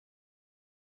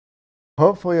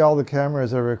Hopefully all the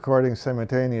cameras are recording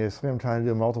simultaneously. I'm trying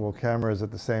to do multiple cameras at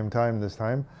the same time this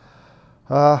time.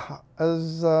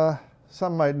 As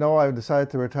some might know, I've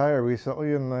decided to retire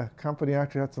recently, and the company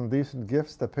actually had some decent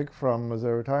gifts to pick from as a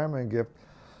retirement gift.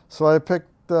 So I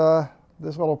picked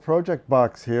this little Pro-Ject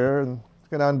box here, and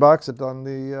I'm going to unbox it on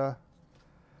the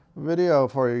video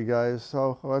for you guys.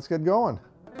 So let's get going.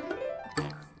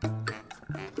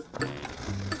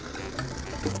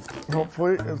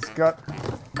 Hopefully it's got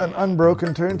an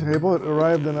unbroken turntable. It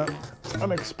arrived in an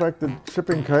unexpected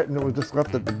shipping carton that was just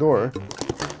left at the door.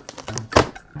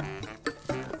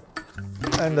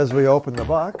 And as we open the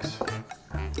box,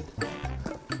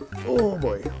 oh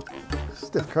boy,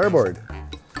 stiff cardboard.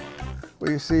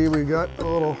 We see we got a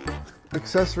little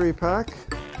accessory pack.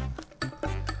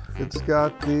 It's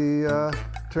got the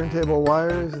turntable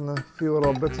wires and a few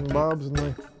little bits and bobs and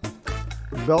the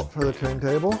belt for the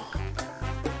turntable.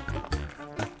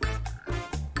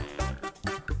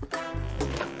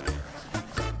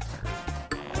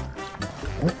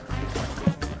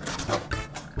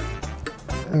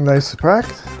 Nice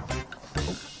packed.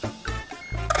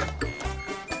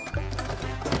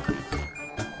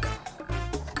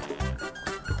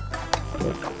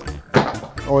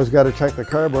 Always got to check the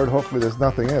cardboard. Hopefully there's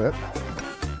nothing in it.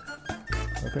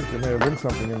 I think there may have been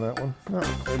something in that one. No,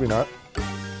 maybe not.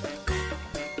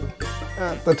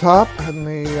 At the top, and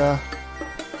the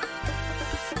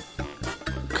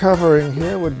covering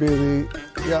here would be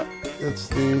it's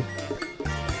the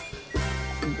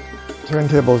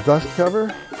turntable's dust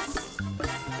cover.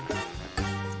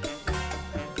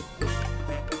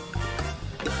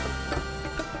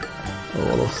 A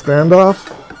little standoff.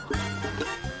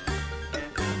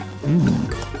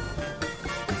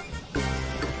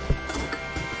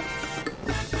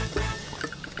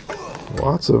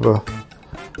 Lots of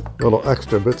little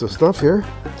extra bits of stuff here.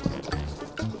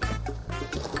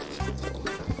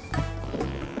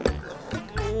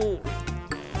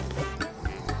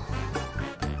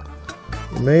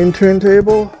 Main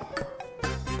turntable.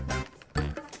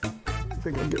 I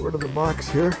think I'll get rid of the box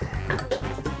here.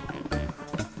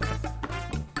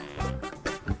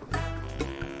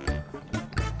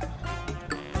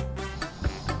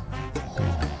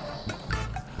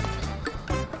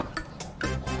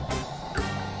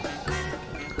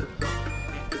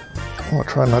 I'll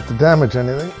try not to damage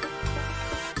anything.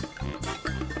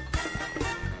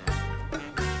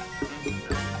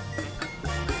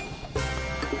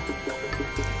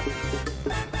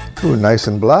 Ooh, nice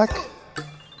and black.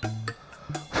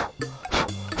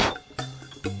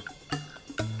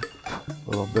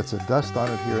 Little bits of dust on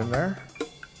it here and there.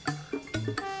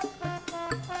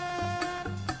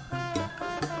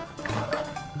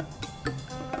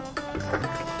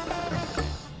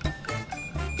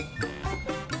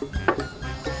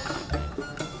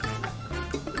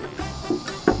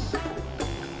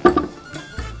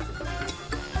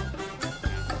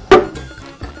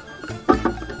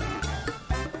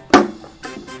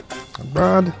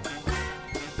 Rod.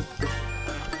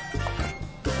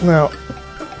 Now,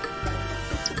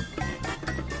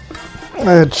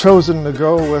 I had chosen to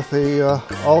go with a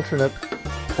alternate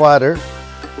platter,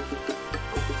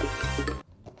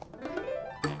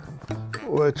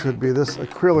 which would be this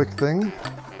acrylic thing.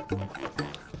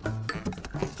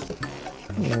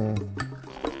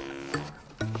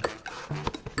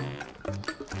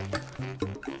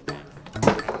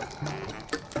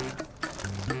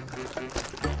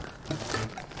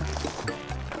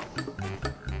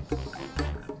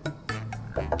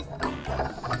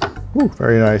 Ooh,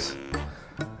 very nice.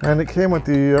 And it came with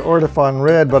the Ortofon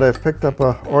red, but I've picked up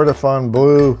a Ortofon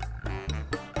blue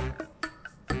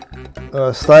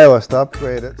stylus to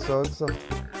upgrade it. So it's a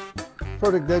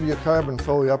Pro-Ject Debut Carbon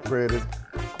fully upgraded,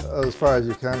 as far as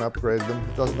you can upgrade them.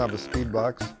 It doesn't have a speed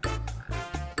box.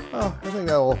 Oh, I think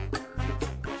that'll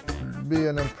be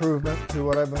an improvement to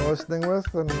what I've been listening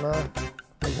with. And I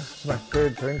guess it's my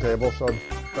third turntable, so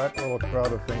that little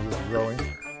crowd of things is growing.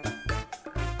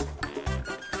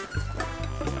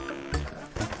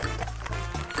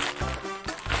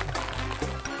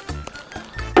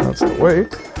 That's the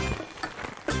weight.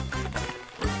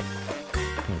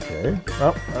 Okay.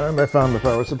 Oh, and I found the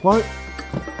power supply.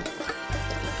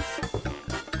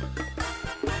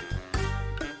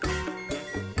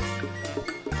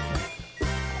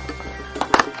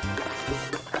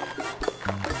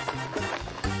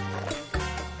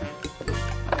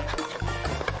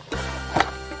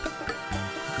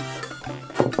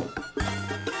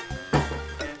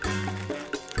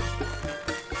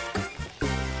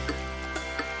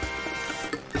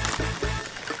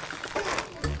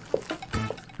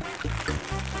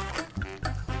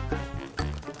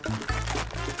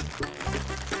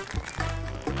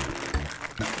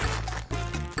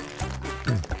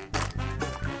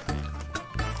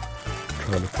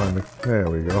 Try to find it. There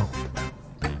we go.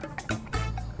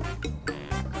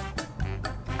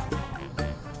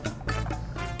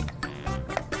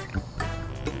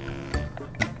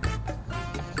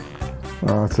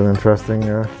 That's an interesting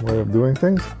way of doing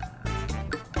things.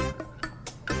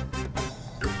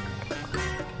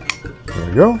 There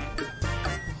we go.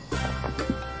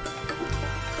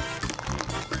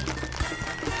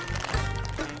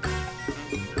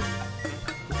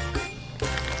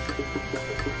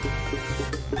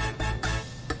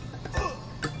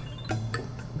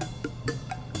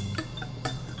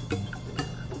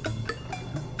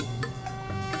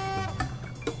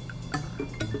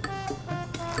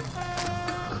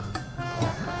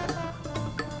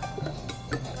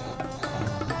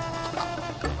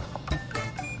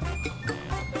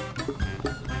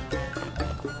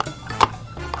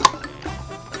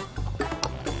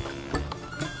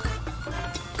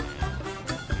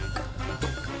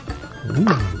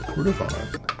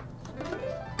 Ortofon.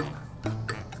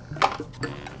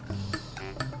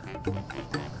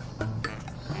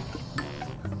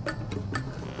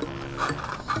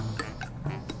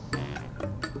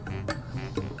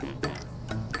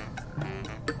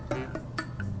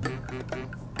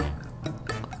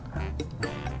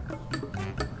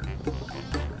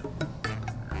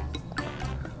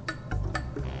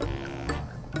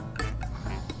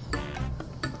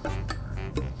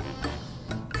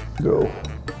 Go.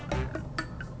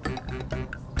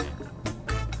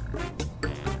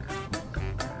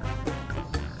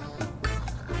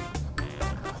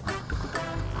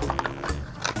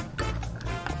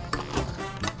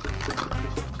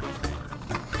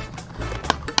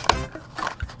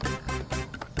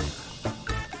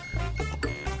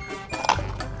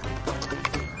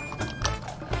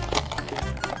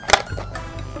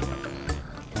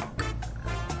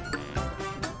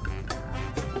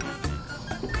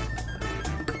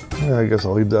 Yeah, I guess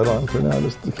I'll leave that on for now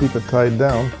just to keep it tied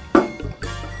down.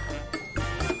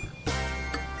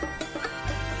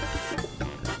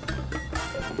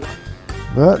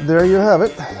 But there you have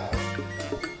it.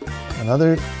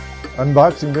 Another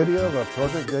unboxing video of a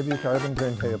Pro-Ject Debut Carbon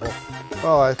turntable.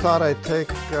 Well, I thought I'd take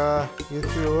you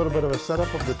through a little bit of a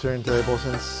setup of the turntable,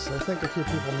 since I think a few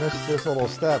people missed this little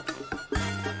step.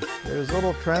 There's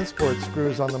little transport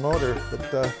screws on the motor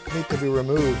that need to be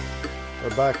removed, or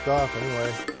backed off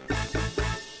anyway.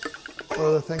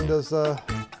 So the thing does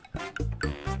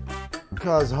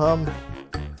cause hum.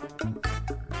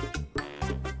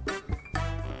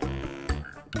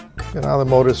 And now the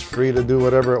motor's free to do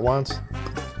whatever it wants.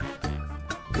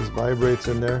 Just vibrates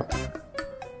in there.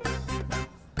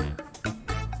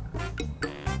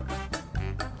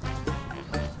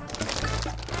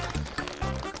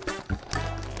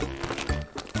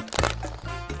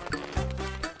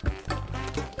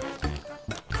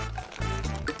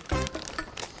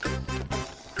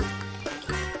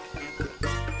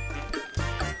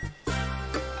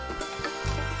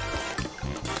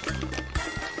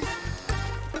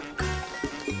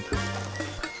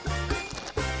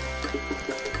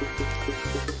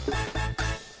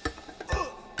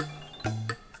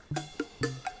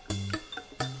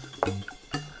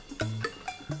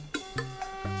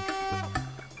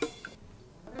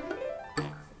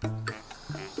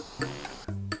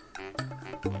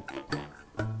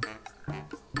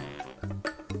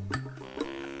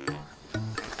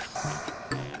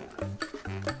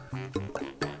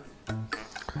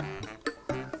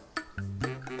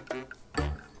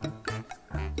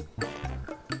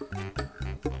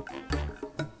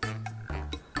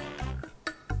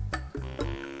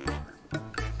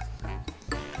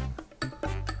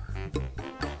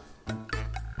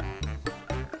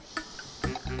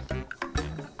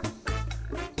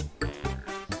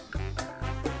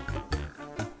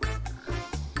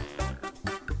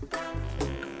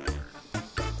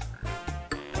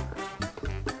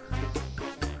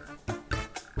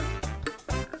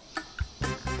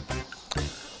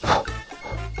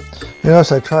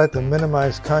 Yes, I tried to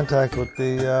minimize contact with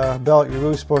the belt. You're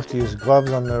really supposed to use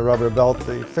gloves on the rubber belt.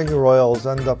 The finger oils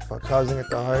end up causing it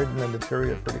to harden and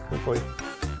deteriorate pretty quickly.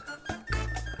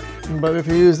 But if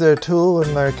you use their tool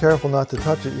and are careful not to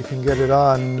touch it, you can get it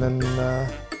on and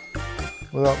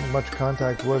without much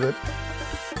contact with it.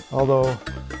 Although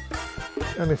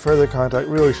any further contact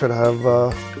really should have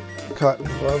cotton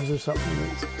gloves or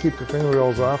something to keep the finger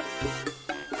oils off.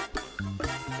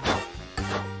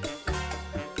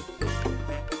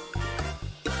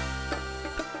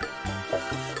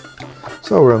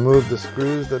 So remove the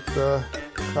screws that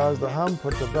cause the hum,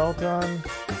 put the belt on,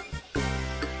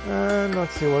 and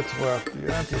let's see what's left,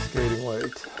 the anti-skating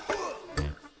weight.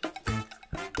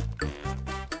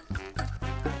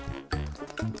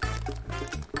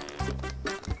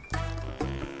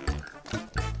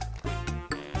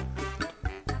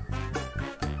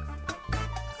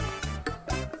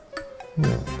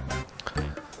 My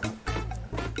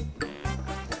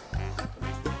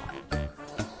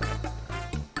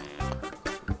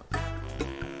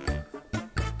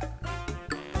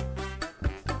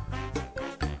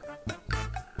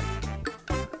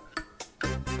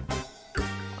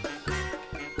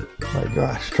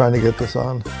gosh, trying to get this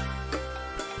on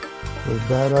with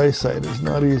bad eyesight is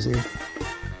not easy.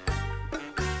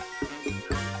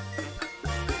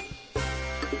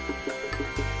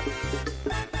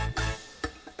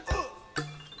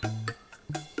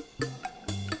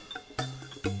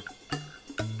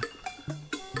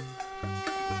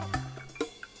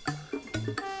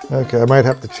 Okay, I might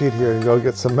have to cheat here and go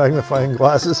get some magnifying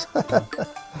glasses.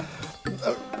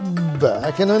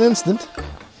 Back in an instant.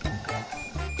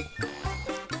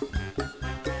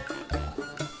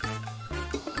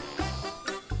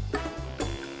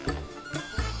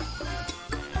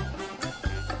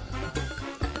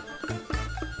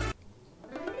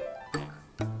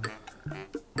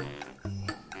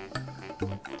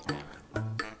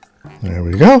 There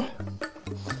we go.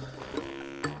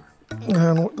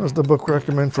 And what does the book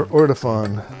recommend for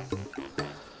Ortofon?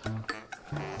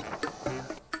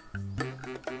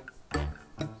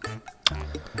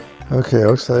 Okay,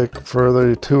 looks like for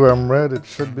the 2M red, it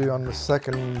should be on the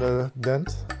second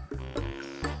dent.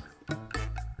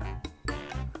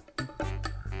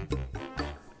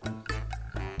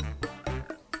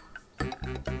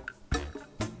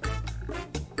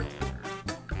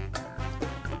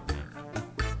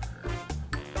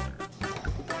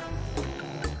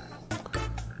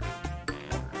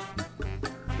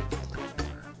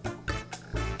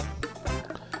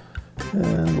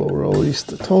 And we'll release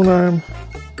the tone arm.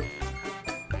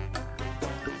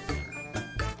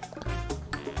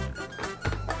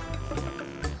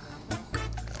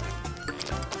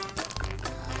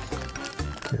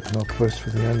 There's no push for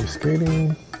the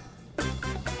anti-skating.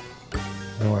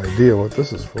 No idea what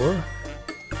this is for.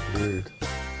 Weird.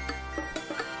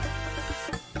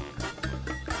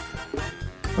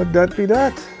 Would that be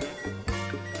that?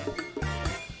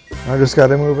 I just got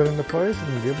to move it into place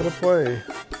and give it a play.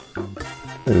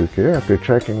 Okay, after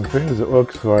checking things, it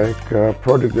looks like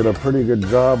Pro-Ject did a pretty good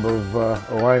job of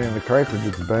aligning the cartridge.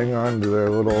 It's bang on to their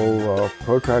little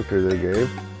protractor they gave.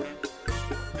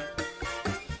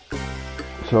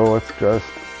 So let's just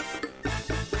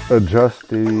adjust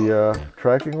the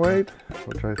tracking weight,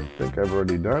 which I think I've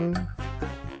already done.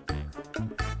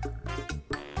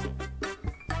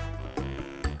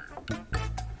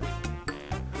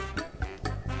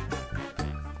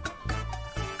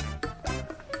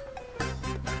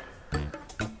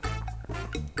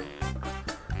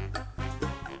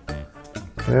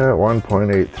 Yeah,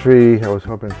 1.83. I was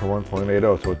hoping for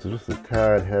 1.80, so it's just a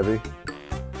tad heavy.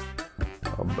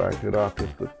 I'll back it off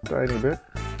just a tiny bit.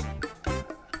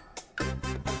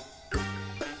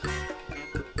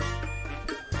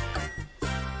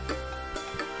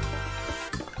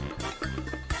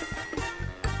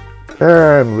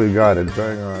 And we got it,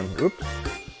 bang on. Oops,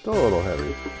 still a little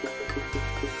heavy.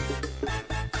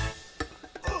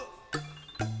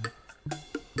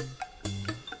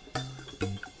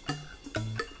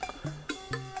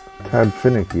 Tad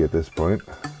finicky at this point.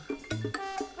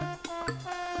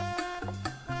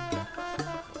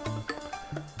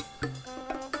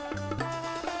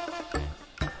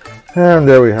 And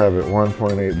there we have it,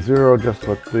 1.80, just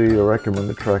what the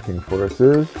recommended tracking force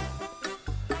is.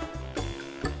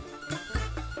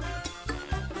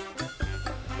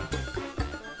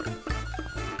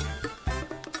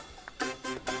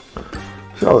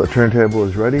 So the turntable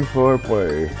is ready for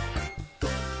play.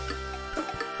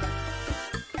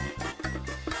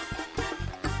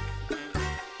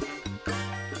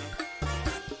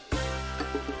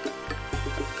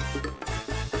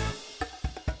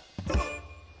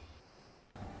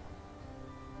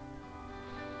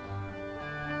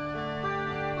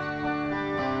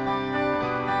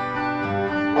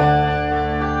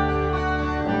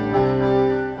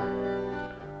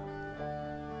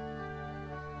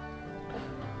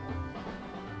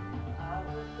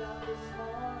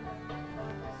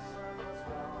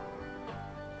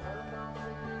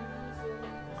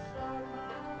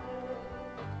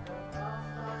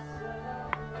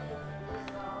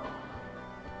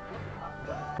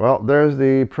 Well, there's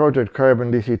the Pro-Ject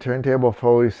Carbon DC turntable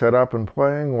fully set up and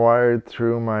playing, wired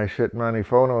through my Shitmoney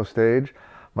phono stage.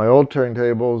 My old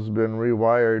turntable's been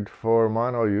rewired for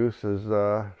mono use, as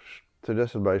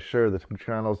suggested by Shure. The two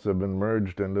channels have been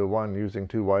merged into one using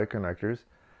two Y connectors.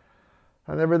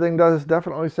 And everything does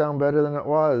definitely sound better than it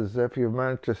was. If you've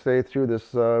managed to stay through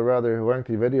this rather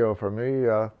lengthy video for me,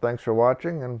 thanks for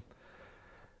watching. And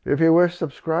if you wish,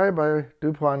 subscribe. I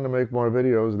do plan to make more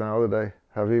videos now that I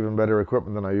have even better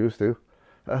equipment than I used to.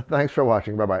 Thanks for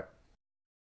watching. Bye-bye.